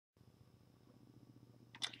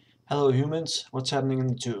Hello humans, what's happening in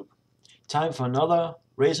the tube? Time for another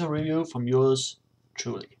razor review from yours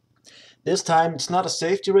truly. This time it's not a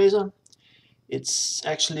safety razor, it's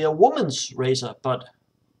actually a woman's razor, but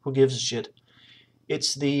who gives a shit?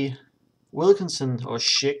 It's the Wilkinson or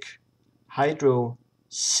Schick Hydro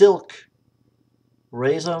Silk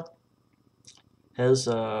razor. Has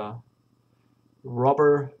a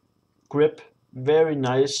rubber grip, very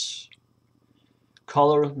nice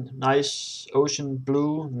color, nice ocean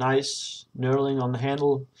blue, nice knurling on the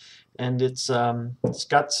handle, and it's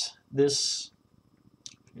got this.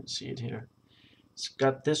 You can see it here. It's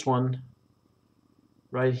got this one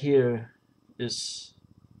right here is,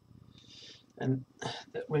 and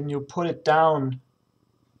when you put it down,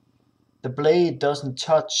 the blade doesn't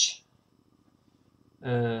touch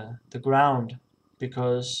the ground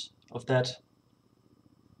because of that.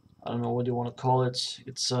 I don't know what you want to call it.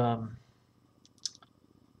 It's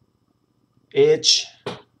edge,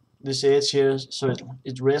 this edge here, so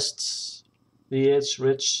it rests, the edge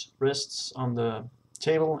rests on the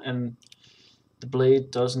table and the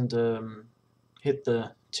blade doesn't hit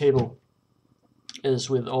the table as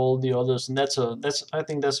with all the others, and I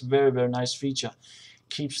think that's a very nice feature.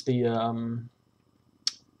 Keeps the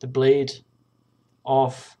blade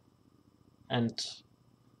off and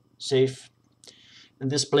safe.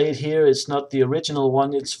 And this blade here is not the original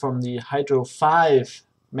one, it's from the Hydro 5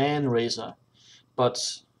 man razor.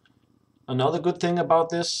 But another good thing about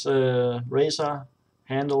this razor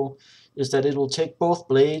handle is that it will take both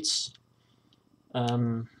blades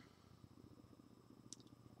like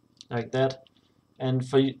that. And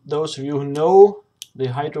for those of you who know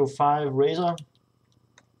the Hydro 5 razor,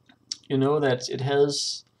 you know that it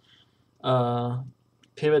has a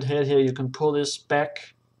pivot head here. You can pull this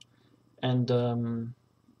back, and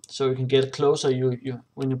so you can get closer.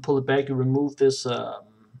 When you pull it back, you remove this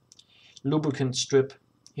lubricant strip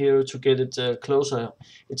here to get it closer.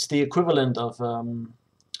 It's the equivalent of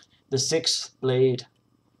the 6th blade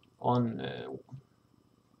on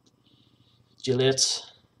Gillette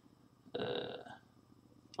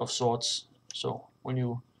of sorts. So when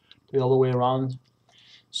you do the other way around,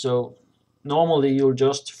 so normally you'll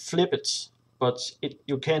just flip it, but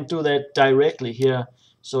you can't do that directly here.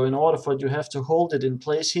 So in order for it, you have to hold it in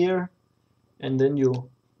place here, and then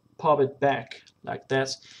you pop it back like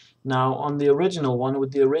that. Now on the original one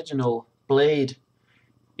with the original blade,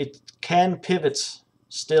 it can pivot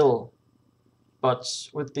still, but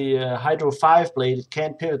with the Hydro 5 blade it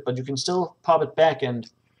can't pivot, but you can still pop it back and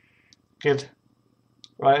get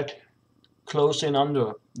right close in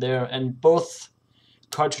under there. And both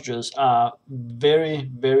cartridges are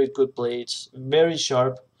very good blades, very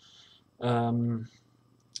sharp,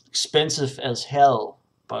 expensive as hell,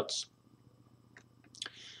 but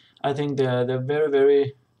I think they're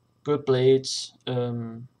very good blades,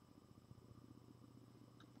 and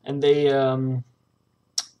they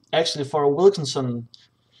actually, for a Wilkinson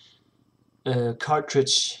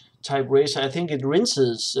cartridge type razor, I think it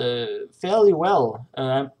rinses fairly well.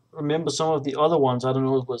 I remember some of the other ones, I don't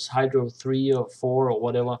know if it was Hydro 3 or 4 or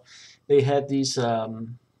whatever, they had these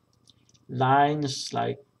lines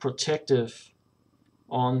like protective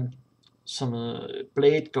on some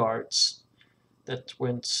blade guards that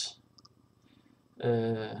went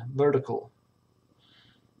vertical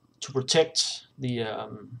to protect the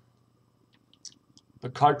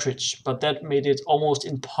cartridge, but that made it almost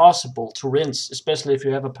impossible to rinse, especially if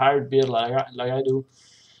you have a pirate beard like I do.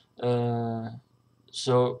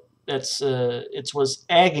 So that's it was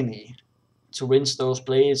agony to rinse those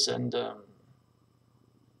blades, and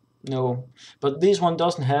no, but this one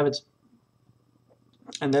doesn't have it,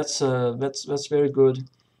 and that's very good.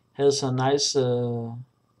 Has a nice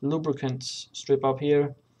lubricant strip up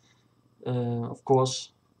here. Of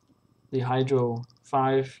course, the Hydro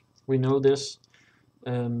 5, we know this.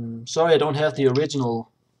 Sorry I don't have the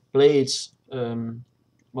original blades,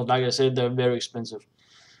 but like I said, they're very expensive.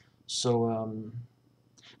 So,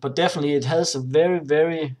 but definitely it has a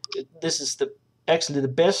this is actually the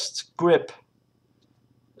best grip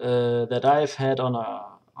that I've had on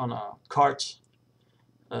a cart,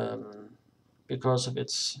 because of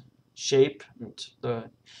its shape, and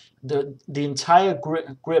the entire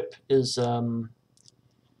grip is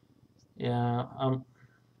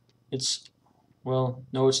it's, well,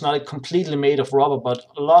 no, it's not completely made of rubber, but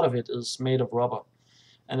a lot of it is made of rubber,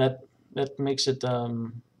 and that makes it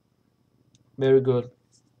very good.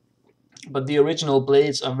 But the original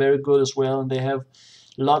blades are very good as well, and they have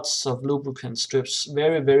lots of lubricant strips,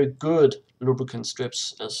 very good lubricant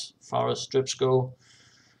strips as far as strips go.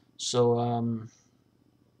 So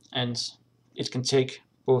and it can take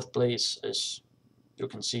both blades, as you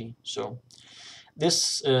can see. So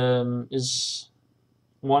This is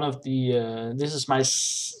one of the this is my the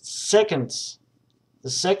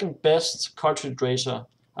second best cartridge razor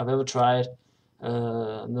I've ever tried.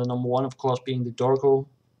 The number one, of course, being the Dorco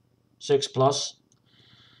 6 Plus.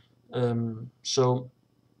 So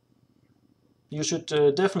you should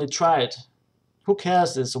definitely try it. Who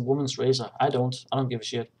cares? It's a woman's razor. I don't give a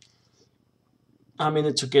shit. I'm in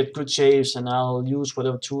it to get good shaves, and I'll use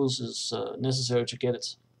whatever tools is necessary to get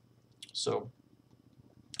it. So,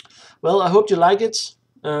 well, I hope you like it.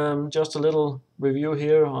 Just a little review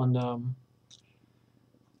here on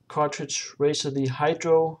cartridge razor, the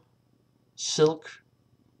Hydro Silk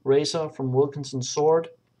razor from Wilkinson Sword.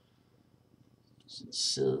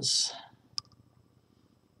 This is,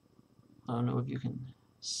 I don't know if you can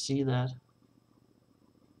see that,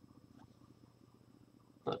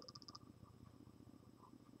 but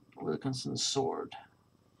Wilkinson Sword.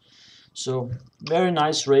 So very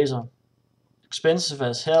nice razor, expensive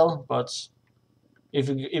as hell, but if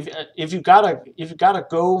you gotta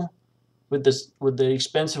go with the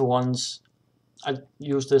expensive ones, I'd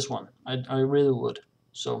use this one. I really would.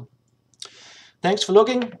 So thanks for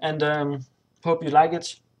looking, and hope you like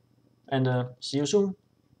it, and see you soon.